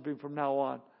fellowshipping from now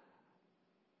on.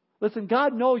 Listen,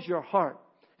 God knows your heart.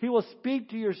 He will speak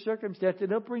to your circumstance, and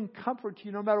He'll bring comfort to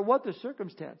you no matter what the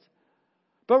circumstance.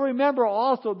 But remember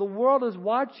also, the world is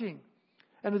watching.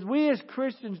 And as we as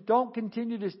Christians don't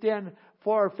continue to stand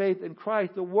for our faith in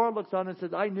Christ, the world looks on and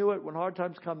says, I knew it. When hard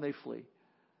times come, they flee.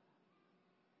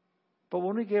 But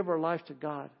when we gave our life to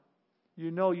God, you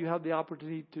know you have the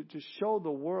opportunity to show the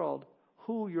world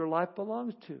who your life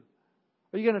belongs to.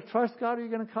 Are you going to trust God, or are you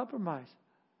going to compromise?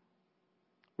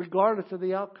 Regardless of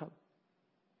the outcome.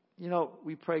 You know,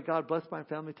 we pray, God bless my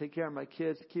family, take care of my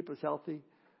kids, keep us healthy.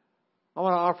 I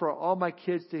want to offer all my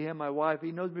kids to Him, my wife.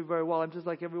 He knows me very well. I'm just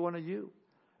like every one of you.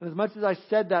 And as much as I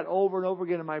said that over and over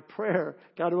again in my prayer,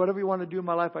 God, whatever you want to do in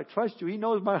my life, I trust you. He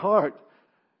knows my heart.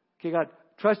 Okay, God,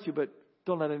 trust you, but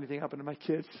don't let anything happen to my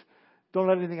kids. Don't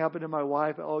let anything happen to my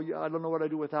wife. Oh, I don't know what I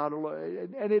do without her.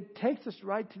 And it takes us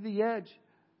right to the edge.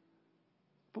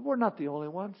 But we're not the only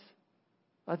ones.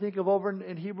 I think of over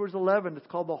in Hebrews 11, it's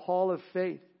called the Hall of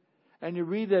Faith. And you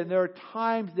read it, and there are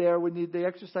times there when they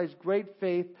exercise great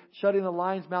faith, shutting the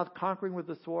lion's mouth, conquering with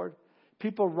the sword.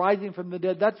 People rising from the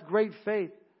dead. That's great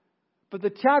faith. But the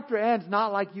chapter ends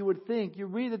not like you would think. You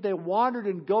read that they wandered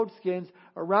in goatskins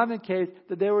around the caves,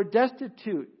 that they were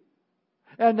destitute.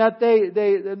 And that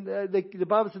the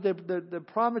Bible said the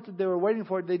promise that they were waiting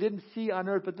for, they didn't see on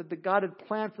earth, but that God had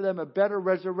planned for them a better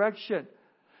resurrection.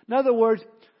 In other words,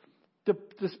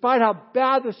 despite how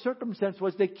bad the circumstance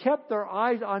was, they kept their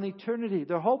eyes on eternity.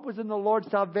 Their hope was in the Lord's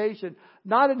salvation,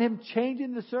 not in Him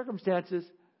changing the circumstances,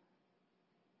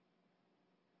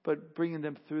 but bringing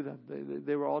them through them.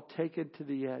 They were all taken to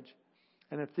the edge.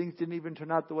 And if things didn't even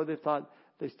turn out the way they thought,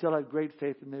 they still had great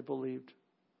faith and they believed.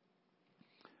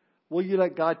 Will you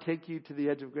let God take you to the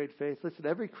edge of great faith? Listen,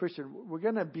 every Christian, we're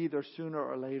going to be there sooner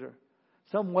or later.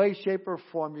 Some way, shape, or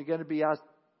form, you're going to be asked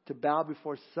to bow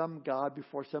before some God,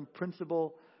 before some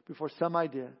principle, before some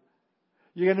idea.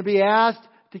 You're going to be asked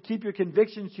to keep your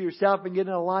convictions to yourself and get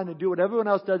in a line and do what everyone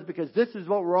else does because this is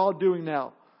what we're all doing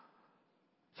now.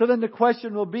 So then the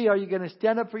question will be, are you going to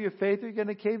stand up for your faith or are you going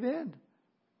to cave in?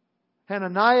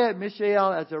 Hananiah,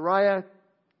 Mishael, Azariah,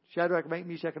 Shadrach,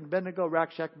 Meshach, and Abednego,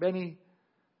 Rakshak, Beni,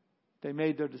 they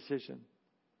made their decision.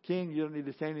 King, you don't need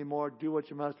to say anymore. Do what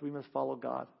you must. We must follow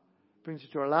God. Brings us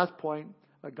to our last point.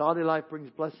 A godly life brings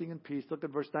blessing and peace. Look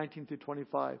at verse 19 through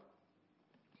 25.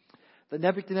 Then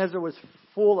Nebuchadnezzar was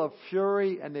full of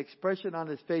fury, and the expression on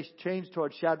his face changed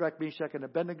toward Shadrach, Meshach, and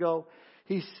Abednego.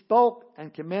 He spoke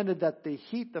and commanded that they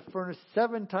heat the furnace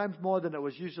 7 times more than it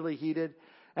was usually heated.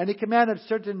 And he commanded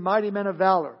certain mighty men of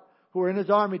valor who were in his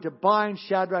army to bind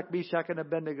Shadrach, Meshach, and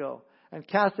Abednego and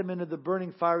cast them into the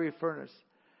burning fiery furnace.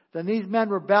 Then these men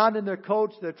were bound in their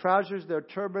coats, their trousers, their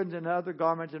turbans, and other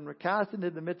garments, and were cast into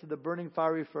the midst of the burning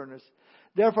fiery furnace.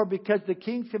 Therefore, because the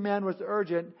king's command was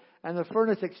urgent, and the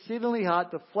furnace exceedingly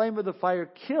hot, the flame of the fire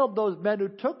killed those men who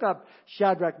took up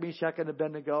Shadrach, Meshach, and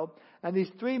Abednego. And these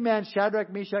 3 men,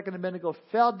 Shadrach, Meshach, and Abednego,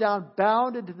 fell down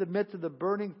bound into the midst of the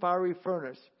burning fiery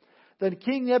furnace. Then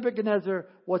King Nebuchadnezzar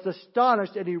was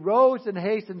astonished, and he rose in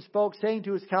haste and spoke, saying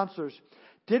to his counselors,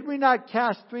 Did we not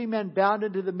cast 3 men bound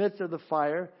into the midst of the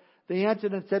fire? They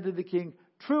answered and said to the king,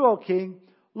 True, O king.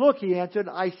 Look, he answered,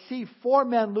 I see 4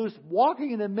 men loose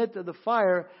walking in the midst of the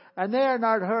fire, and they are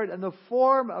not hurt, and the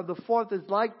form of the 4th is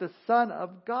like the Son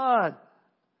of God.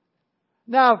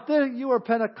 Now, if you were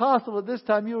Pentecostal at this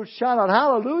time, you would shout out,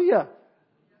 Hallelujah!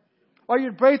 Or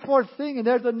you'd break forth singing,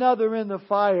 There's another in the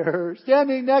fire,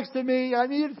 standing next to me. I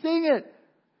mean, you'd sing it.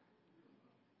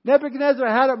 Nebuchadnezzar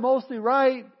had it mostly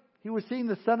right. He was seeing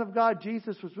the Son of God.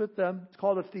 Jesus was with them. It's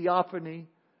called a theophany,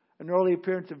 an early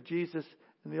appearance of Jesus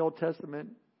in the Old Testament.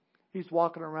 He's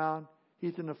walking around.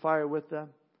 He's in the fire with them.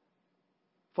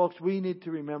 Folks, we need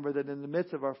to remember that in the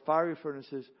midst of our fiery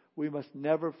furnaces, we must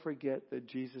never forget that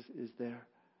Jesus is there.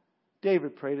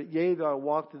 David prayed it. Yea, though I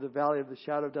walk through the valley of the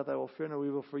shadow of death, I will fear no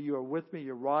evil, for you are with me.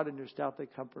 Your rod and your staff, they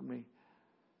comfort me.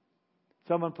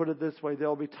 Someone put it this way. There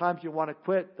will be times you want to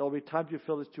quit. There will be times you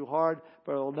feel it's too hard.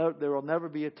 But there will never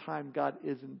be a time God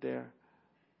isn't there.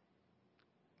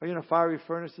 Are you in a fiery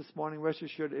furnace this morning? Rest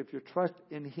assured, if you trust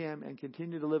in Him and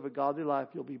continue to live a godly life,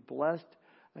 you'll be blessed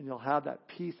and you'll have that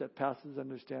peace that passes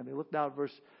understanding. Look now at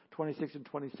verse 26 and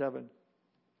 27.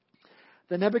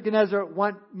 Then Nebuchadnezzar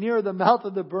went near the mouth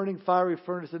of the burning fiery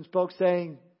furnace and spoke,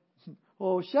 saying,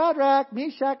 Oh, Shadrach,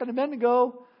 Meshach, and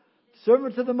Abednego,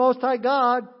 servants of the Most High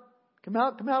God, come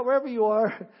out wherever you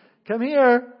are. Come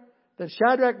here. Then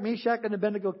Shadrach, Meshach, and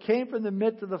Abednego came from the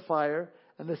midst of the fire.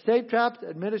 And the satraps,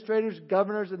 administrators,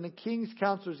 governors, and the king's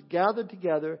counselors gathered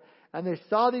together. And they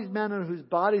saw these men on whose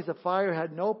bodies the fire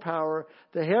had no power.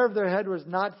 The hair of their head was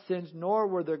not singed, nor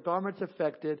were their garments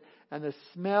affected. And the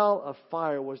smell of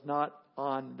fire was not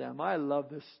on them. I love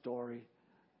this story.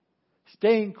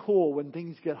 Staying cool when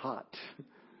things get hot.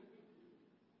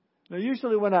 Now,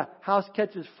 usually when a house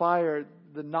catches fire,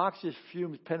 the noxious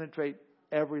fumes penetrate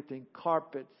everything.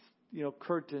 Carpets,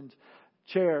 curtains,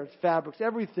 chairs, fabrics,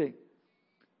 everything.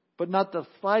 But not the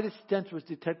slightest stench was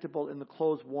detectable in the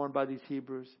clothes worn by these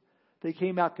Hebrews. They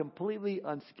came out completely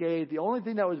unscathed. The only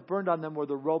thing that was burned on them were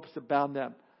the ropes that bound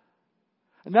them.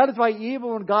 And that is why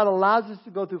even when God allows us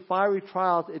to go through fiery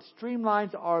trials, it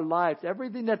streamlines our lives.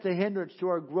 Everything that's a hindrance to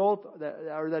our growth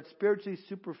or that spiritually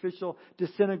superficial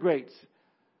disintegrates.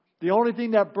 The only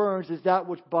thing that burns is that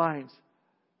which binds.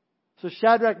 So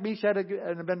Shadrach, Meshach,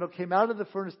 and Abednego came out of the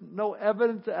furnace, no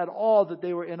evidence at all that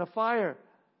they were in a fire.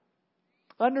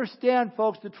 Understand,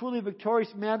 folks, the truly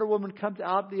victorious man or woman comes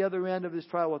out the other end of this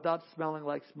trial without smelling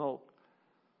like smoke.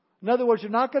 In other words, you're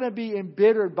not going to be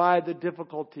embittered by the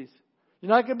difficulties.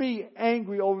 You're not going to be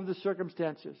angry over the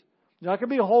circumstances. You're not going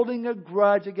to be holding a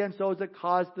grudge against those that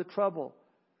caused the trouble.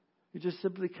 You just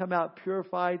simply come out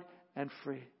purified and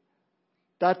free.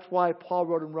 That's why Paul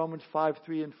wrote in Romans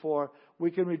 5:3 and 4, we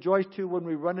can rejoice too when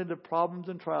we run into problems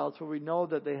and trials, for we know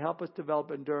that they help us develop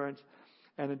endurance.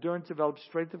 And endurance develops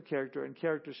strength of character, and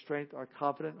character strength, our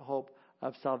confident hope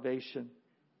of salvation.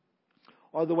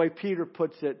 Or the way Peter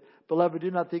puts it, Beloved,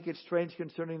 do not think it strange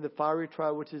concerning the fiery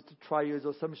trial which is to try you, as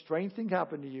though some strange thing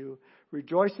happened to you.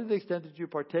 Rejoice to the extent that you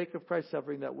partake of Christ's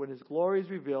suffering, that when His glory is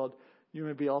revealed, you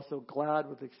may be also glad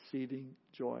with exceeding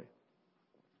joy.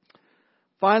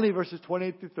 Finally, verses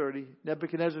 28 through 30,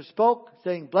 Nebuchadnezzar spoke,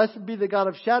 saying, Blessed be the God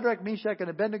of Shadrach, Meshach, and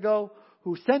Abednego,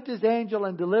 who sent His angel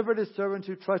and delivered His servants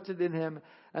who trusted in Him.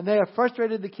 And they have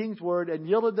frustrated the king's word and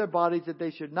yielded their bodies that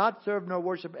they should not serve nor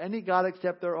worship any god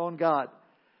except their own God.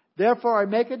 Therefore I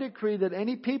make a decree that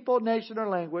any people, nation, or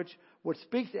language which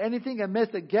speaks anything amiss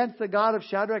against the God of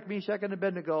Shadrach, Meshach, and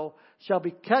Abednego shall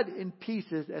be cut in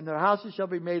pieces, and their houses shall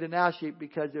be made an ash heap,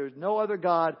 because there is no other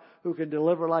God who can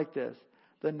deliver like this.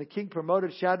 Then the king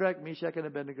promoted Shadrach, Meshach, and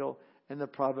Abednego in the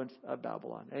province of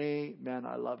Babylon. Amen.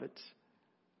 I love it.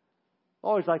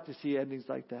 Always like to see endings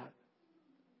like that.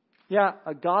 Yeah,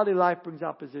 a godly life brings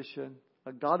opposition.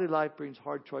 A godly life brings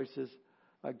hard choices.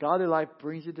 A godly life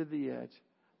brings you to the edge.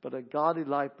 But a godly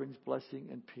life brings blessing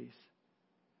and peace.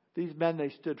 These men, they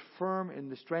stood firm in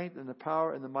the strength and the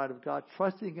power and the might of God,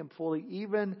 trusting Him fully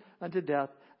even unto death.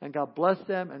 And God blessed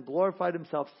them and glorified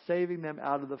Himself, saving them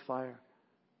out of the fire.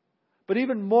 But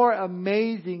even more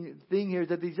amazing thing here is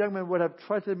that these young men would have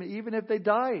trusted Him even if they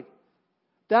died.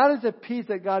 That is a peace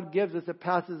that God gives us that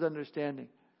passes understanding.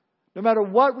 No matter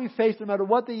what we face, no matter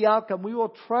what the outcome, we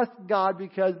will trust God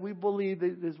because we believe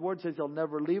that His Word says He'll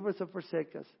never leave us or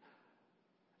forsake us.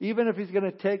 Even if He's going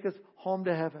to take us home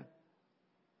to heaven.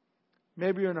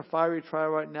 Maybe you're in a fiery trial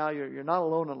right now. You're not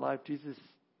alone in life. Jesus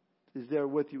is there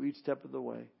with you each step of the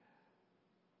way.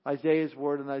 Isaiah's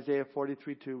word in Isaiah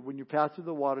 43:2. When you pass through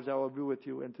the waters, I will be with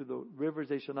you, and through the rivers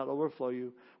they shall not overflow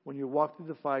you. When you walk through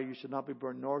the fire, you shall not be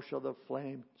burned, nor shall the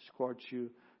flame scorch you,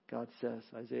 God says.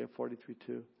 Isaiah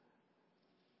 43:2.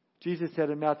 Jesus said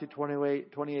in Matthew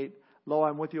 28, Lo,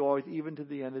 I'm with you always, even to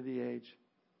the end of the age.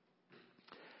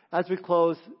 As we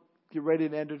close, get ready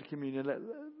to enter the communion,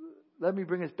 let me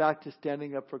bring us back to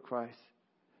standing up for Christ.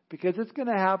 Because it's going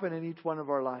to happen in each one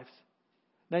of our lives.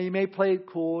 Now, you may play it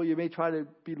cool, you may try to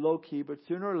be low-key, but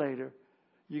sooner or later,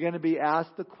 you're going to be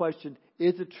asked the question,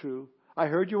 is it true? I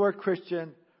heard you were a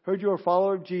Christian, heard you were a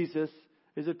follower of Jesus.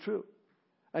 Is it true?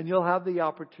 And you'll have the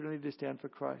opportunity to stand for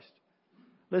Christ.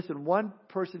 Listen, one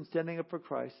person standing up for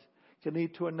Christ can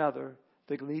lead to another,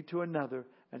 they can lead to another,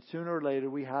 and sooner or later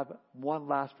we have one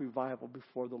last revival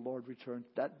before the Lord returns.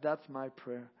 That's my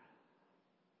prayer.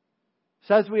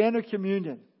 So as we enter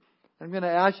communion, I'm going to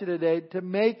ask you today to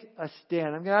make a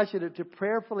stand. I'm going to ask you to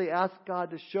prayerfully ask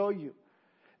God to show you.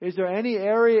 Is there any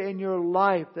area in your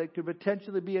life that could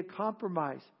potentially be a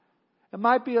compromise? It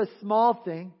might be a small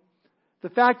thing. The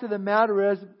fact of the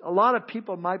matter is, a lot of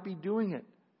people might be doing it.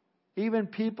 Even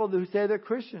people who say they're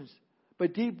Christians.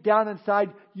 But deep down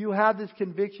inside, you have this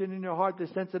conviction in your heart, the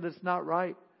sense that it's not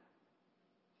right.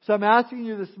 So I'm asking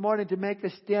you this morning to make a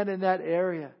stand in that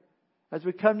area. As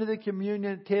we come to the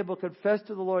communion table, confess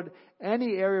to the Lord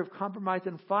any area of compromise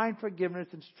and find forgiveness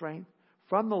and strength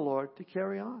from the Lord to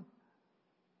carry on.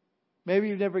 Maybe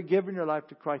you've never given your life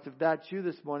to Christ. If that's you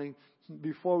this morning,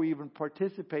 before we even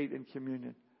participate in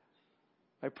communion,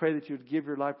 I pray that you would give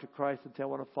your life to Christ and say, I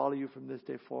want to follow you from this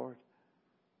day forward.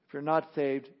 If you're not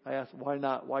saved, I ask, why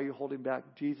not? Why are you holding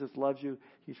back? Jesus loves you.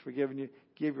 He's forgiven you.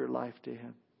 Give your life to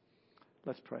Him.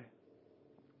 Let's pray.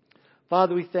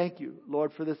 Father, we thank you,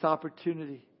 Lord, for this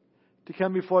opportunity to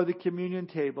come before the communion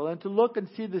table and to look and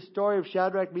see the story of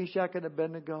Shadrach, Meshach, and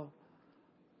Abednego.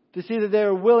 To see that they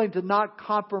are willing to not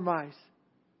compromise,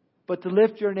 but to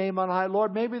lift your name on high.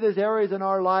 Lord, maybe there's areas in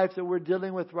our lives that we're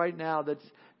dealing with right now that's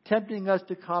tempting us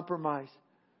to compromise,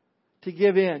 to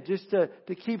give in, just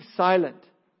to keep silent,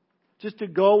 just to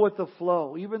go with the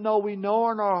flow, even though we know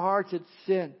in our hearts it's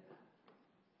sin.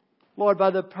 Lord,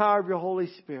 by the power of your Holy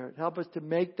Spirit, help us to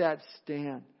make that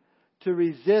stand, to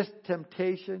resist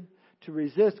temptation, to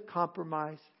resist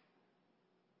compromise.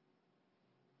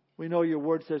 We know your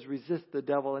word says resist the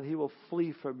devil and he will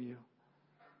flee from you.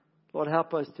 Lord,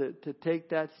 help us to take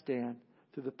that stand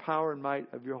through the power and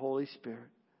might of your Holy Spirit.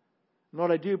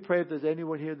 Lord, I do pray if there's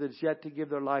anyone here that's yet to give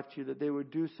their life to you, that they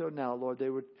would do so now, Lord. They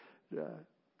would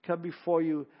come before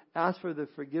you, ask for the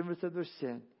forgiveness of their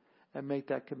sin, and make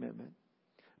that commitment.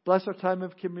 Bless our time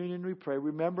of communion, we pray,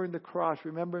 remembering the cross,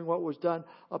 remembering what was done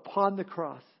upon the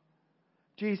cross.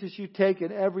 Jesus, you've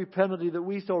taken every penalty that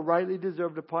we so rightly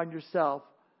deserved upon yourself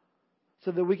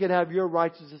so that we can have your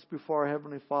righteousness before our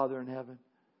Heavenly Father in heaven.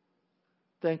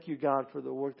 Thank you, God, for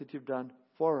the work that you've done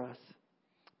for us.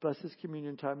 Bless this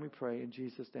communion time, we pray. In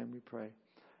Jesus' name we pray.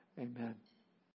 Amen.